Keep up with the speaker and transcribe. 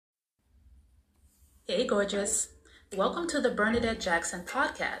Hey, gorgeous. Welcome to the Bernadette Jackson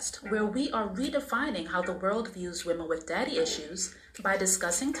podcast, where we are redefining how the world views women with daddy issues by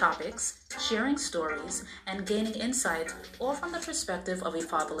discussing topics, sharing stories, and gaining insights, all from the perspective of a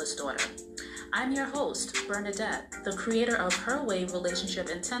fatherless daughter. I'm your host, Bernadette, the creator of Her Way Relationship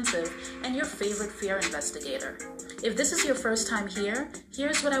Intensive and your favorite fear investigator. If this is your first time here,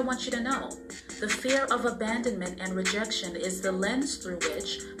 here's what I want you to know. The fear of abandonment and rejection is the lens through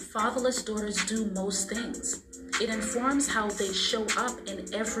which fatherless daughters do most things. It informs how they show up in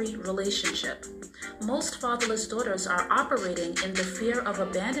every relationship. Most fatherless daughters are operating in the fear of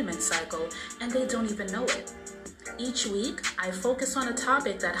abandonment cycle, and they don't even know it. Each week, I focus on a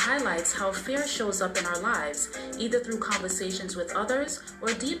topic that highlights how fear shows up in our lives, either through conversations with others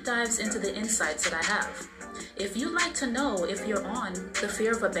or deep dives into the insights that I have. If you'd like to know if you're on the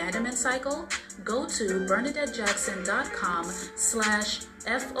fear of abandonment cycle, go to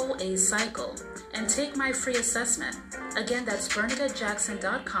BernadetteJackson.com/FOA cycle and take my free assessment. Again, that's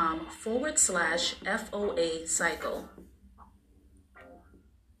BernadetteJackson.com/FOA cycle.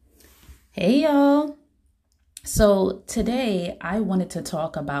 Hey y'all. So today I wanted to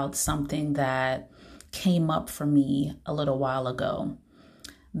talk about something that came up for me a little while ago.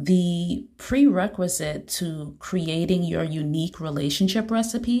 The prerequisite to creating your unique relationship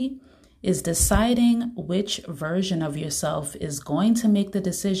recipe is deciding which version of yourself is going to make the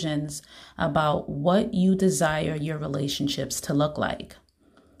decisions about what you desire your relationships to look like.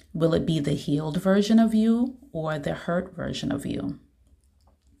 Will it be the healed version of you or the hurt version of you?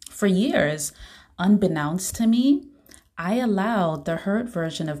 For years, unbeknownst to me, I allowed the hurt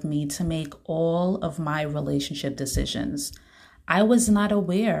version of me to make all of my relationship decisions. I was not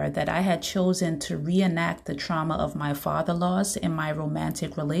aware that I had chosen to reenact the trauma of my father loss in my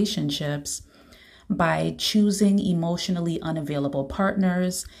romantic relationships by choosing emotionally unavailable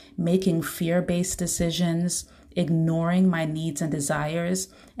partners, making fear-based decisions, ignoring my needs and desires,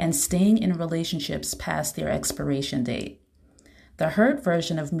 and staying in relationships past their expiration date. The hurt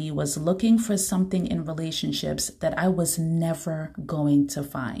version of me was looking for something in relationships that I was never going to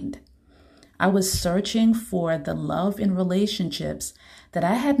find. I was searching for the love in relationships that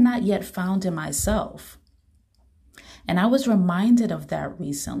I had not yet found in myself. And I was reminded of that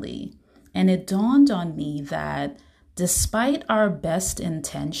recently. And it dawned on me that despite our best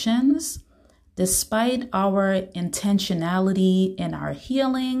intentions, despite our intentionality in our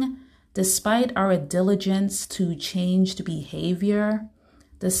healing, despite our diligence to changed behavior,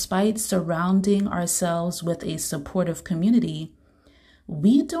 despite surrounding ourselves with a supportive community,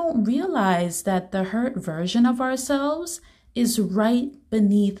 we don't realize that the hurt version of ourselves is right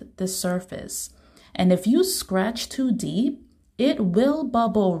beneath the surface. And if you scratch too deep, it will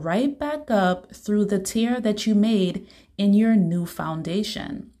bubble right back up through the tear that you made in your new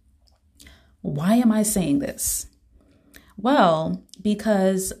foundation. Why am I saying this? Well,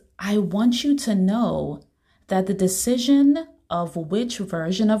 because I want you to know that the decision of which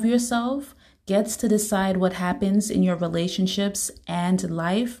version of yourself gets to decide what happens in your relationships and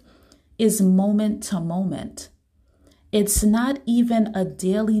life is moment to moment. It's not even a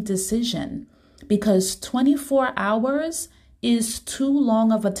daily decision because 24 hours is too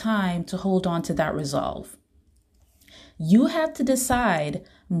long of a time to hold on to that resolve. You have to decide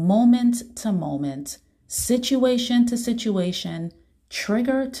moment to moment, situation to situation,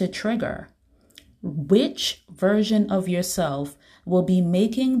 trigger to trigger, which version of yourself will be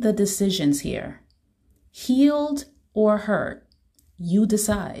making the decisions here. Healed or hurt, you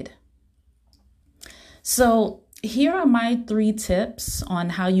decide. So here are my 3 tips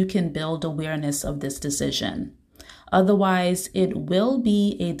on how you can build awareness of this decision. Otherwise, it will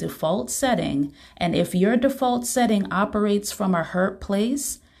be a default setting. And if your default setting operates from a hurt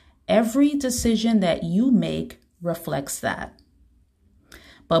place, every decision that you make reflects that.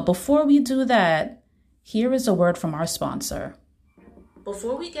 But before we do that, here is a word from our sponsor.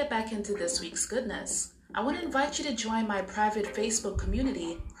 Before we get back into this week's goodness, I want to invite you to join my private Facebook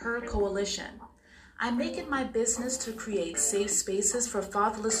community, Her Coalition. I make it my business to create safe spaces for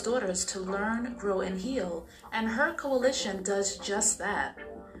fatherless daughters to learn, grow, and heal, and Her Coalition does just that.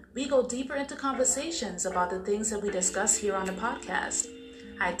 We go deeper into conversations about the things that we discuss here on the podcast.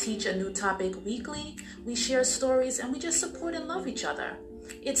 I teach a new topic weekly, we share stories, and we just support and love each other.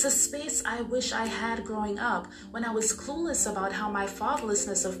 It's a space I wish I had growing up when I was clueless about how my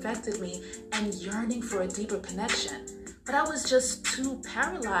fatherlessness affected me and yearning for a deeper connection. But I was just too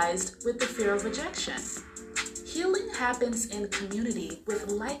paralyzed with the fear of rejection. Healing happens in community with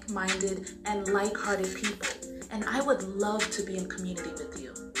like-minded and like-hearted people, and I would love to be in community with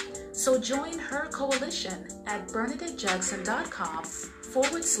you. So join Her Coalition at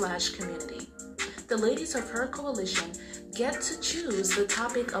BernadetteJackson.com/community. The ladies of her coalition get to choose the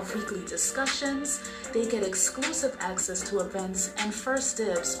topic of weekly discussions. They get exclusive access to events and first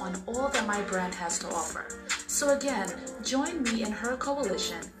dibs on all that my brand has to offer. So again, join me in her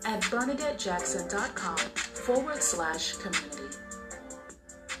coalition at BernadetteJackson.com/community.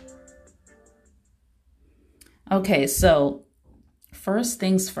 Okay, so first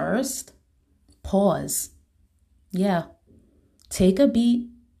things first, pause. Yeah, take a beat,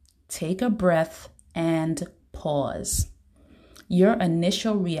 take a breath, and pause. Your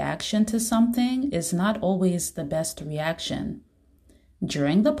initial reaction to something is not always the best reaction.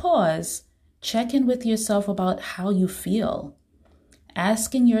 During the pause, check in with yourself about how you feel.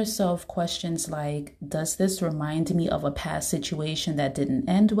 Asking yourself questions like, does this remind me of a past situation that didn't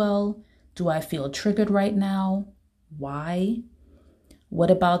end well? Do I feel triggered right now? Why?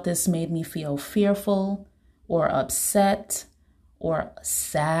 What about this made me feel fearful or upset or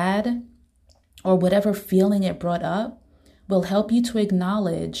sad? Or whatever feeling it brought up will help you to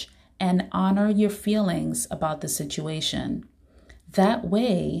acknowledge and honor your feelings about the situation. That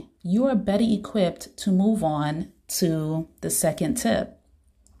way, you are better equipped to move on to the second tip,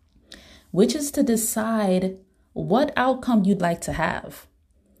 which is to decide what outcome you'd like to have.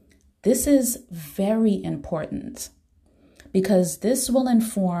 This is very important because this will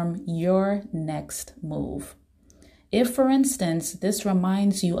inform your next move. If, for instance, this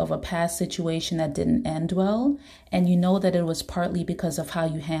reminds you of a past situation that didn't end well, and you know that it was partly because of how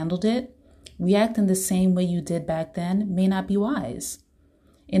you handled it, reacting the same way you did back then may not be wise.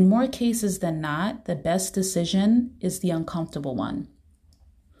 In more cases than not, the best decision is the uncomfortable one.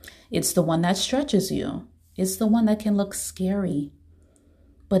 It's the one that stretches you. It's the one that can look scary,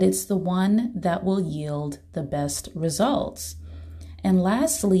 but it's the one that will yield the best results. And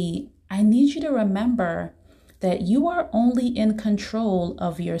lastly, I need you to remember that you are only in control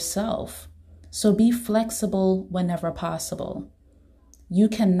of yourself. So be flexible whenever possible. You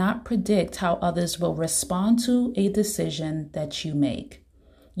cannot predict how others will respond to a decision that you make.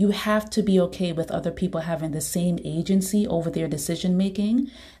 You have to be okay with other people having the same agency over their decision making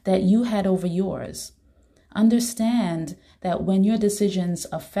that you had over yours. Understand that when your decisions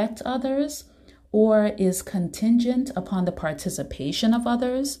affect others or is contingent upon the participation of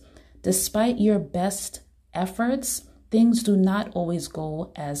others, despite your best efforts, things do not always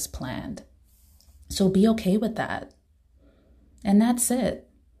go as planned. So be okay with that. And that's it.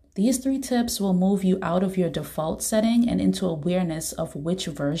 These 3 tips will move you out of your default setting and into awareness of which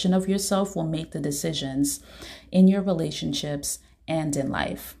version of yourself will make the decisions in your relationships and in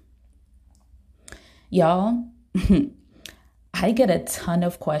life. Y'all, I get a ton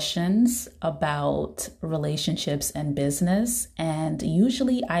of questions about relationships and business, and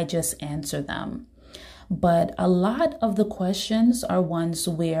usually I just answer them. But a lot of the questions are ones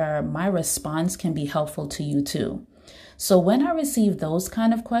where my response can be helpful to you too. So when I receive those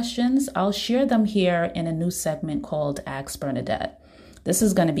kind of questions, I'll share them here in a new segment called Ask Bernadette. This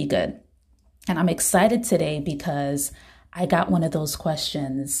is going to be good. And I'm excited today because I got one of those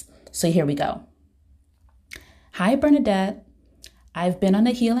questions. So here we go. Hi, Bernadette. I've been on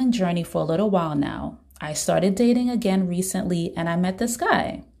a healing journey for a little while now. I started dating again recently and I met this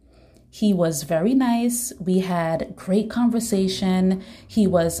guy. He was very nice. We had great conversation. He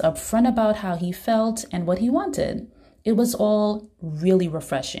was upfront about how he felt and what he wanted. It was all really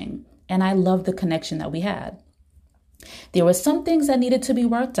refreshing, and I loved the connection that we had. There were some things that needed to be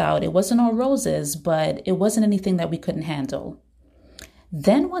worked out. It wasn't all roses, but it wasn't anything that we couldn't handle.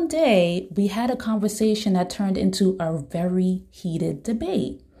 Then one day, we had a conversation that turned into a very heated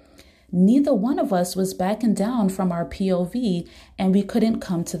debate. Neither one of us was backing down from our POV, and we couldn't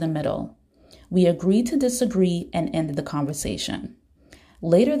come to the middle. We agreed to disagree and ended the conversation.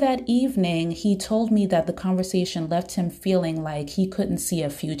 Later that evening, he told me that the conversation left him feeling like he couldn't see a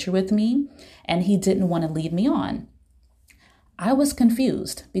future with me, and he didn't want to lead me on. I was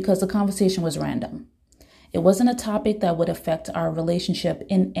confused because the conversation was random. It wasn't a topic that would affect our relationship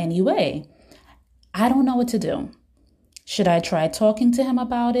in any way. I don't know what to do. Should I try talking to him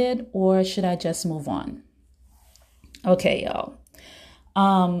about it, or should I just move on? Okay, y'all.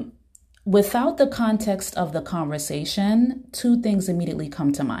 Without the context of the conversation, 2 things immediately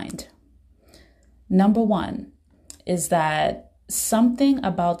come to mind. Number 1 is that something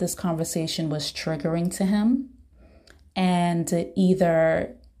about this conversation was triggering to him, and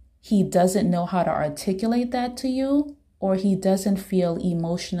either he doesn't know how to articulate that to you, or he doesn't feel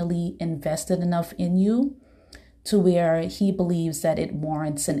emotionally invested enough in you to where he believes that it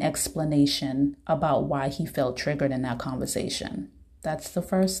warrants an explanation about why he felt triggered in that conversation. That's the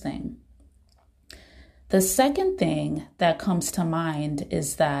first thing. The second thing that comes to mind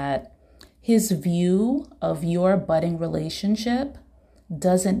is that His view of your budding relationship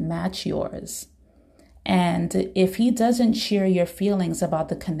doesn't match yours. And if he doesn't share your feelings about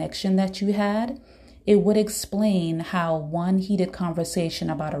the connection that you had, it would explain how one heated conversation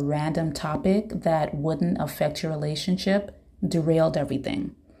about a random topic that wouldn't affect your relationship derailed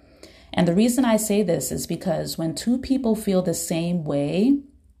everything. And the reason I say this is because when two people feel the same way,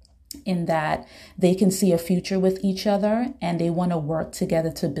 in that they can see a future with each other and they want to work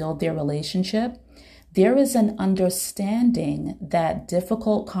together to build their relationship, there is an understanding that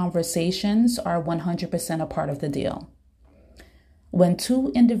difficult conversations are 100% a part of the deal. When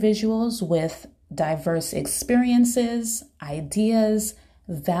two individuals with diverse experiences, ideas,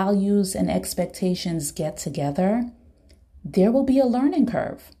 values, and expectations get together, there will be a learning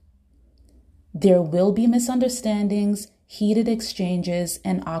curve. There will be misunderstandings, heated exchanges,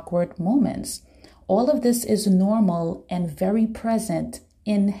 and awkward moments. All of this is normal and very present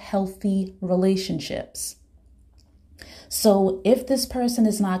in healthy relationships. So if this person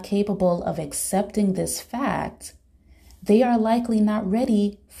is not capable of accepting this fact, they are likely not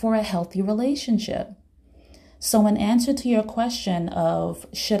ready for a healthy relationship. So in answer to your question of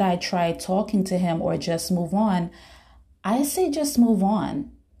should I try talking to him or just move on, I say just move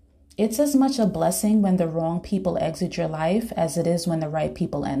on. It's as much a blessing when the wrong people exit your life as it is when the right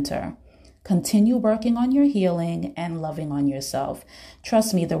people enter. Continue working on your healing and loving on yourself.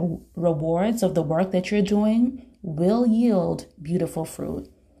 Trust me, the rewards of the work that you're doing will yield beautiful fruit.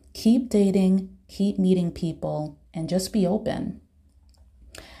 Keep dating, keep meeting people, and just be open.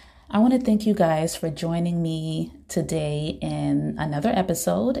 I want to thank you guys for joining me today in another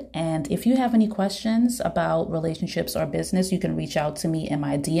episode. And if you have any questions about relationships or business, you can reach out to me in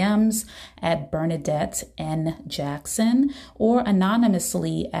my DMs at Bernadette N. Jackson or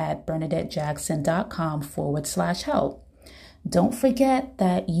anonymously at bernadettejackson.com/help. Don't forget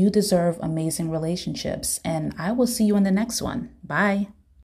that you deserve amazing relationships, and I will see you in the next one. Bye.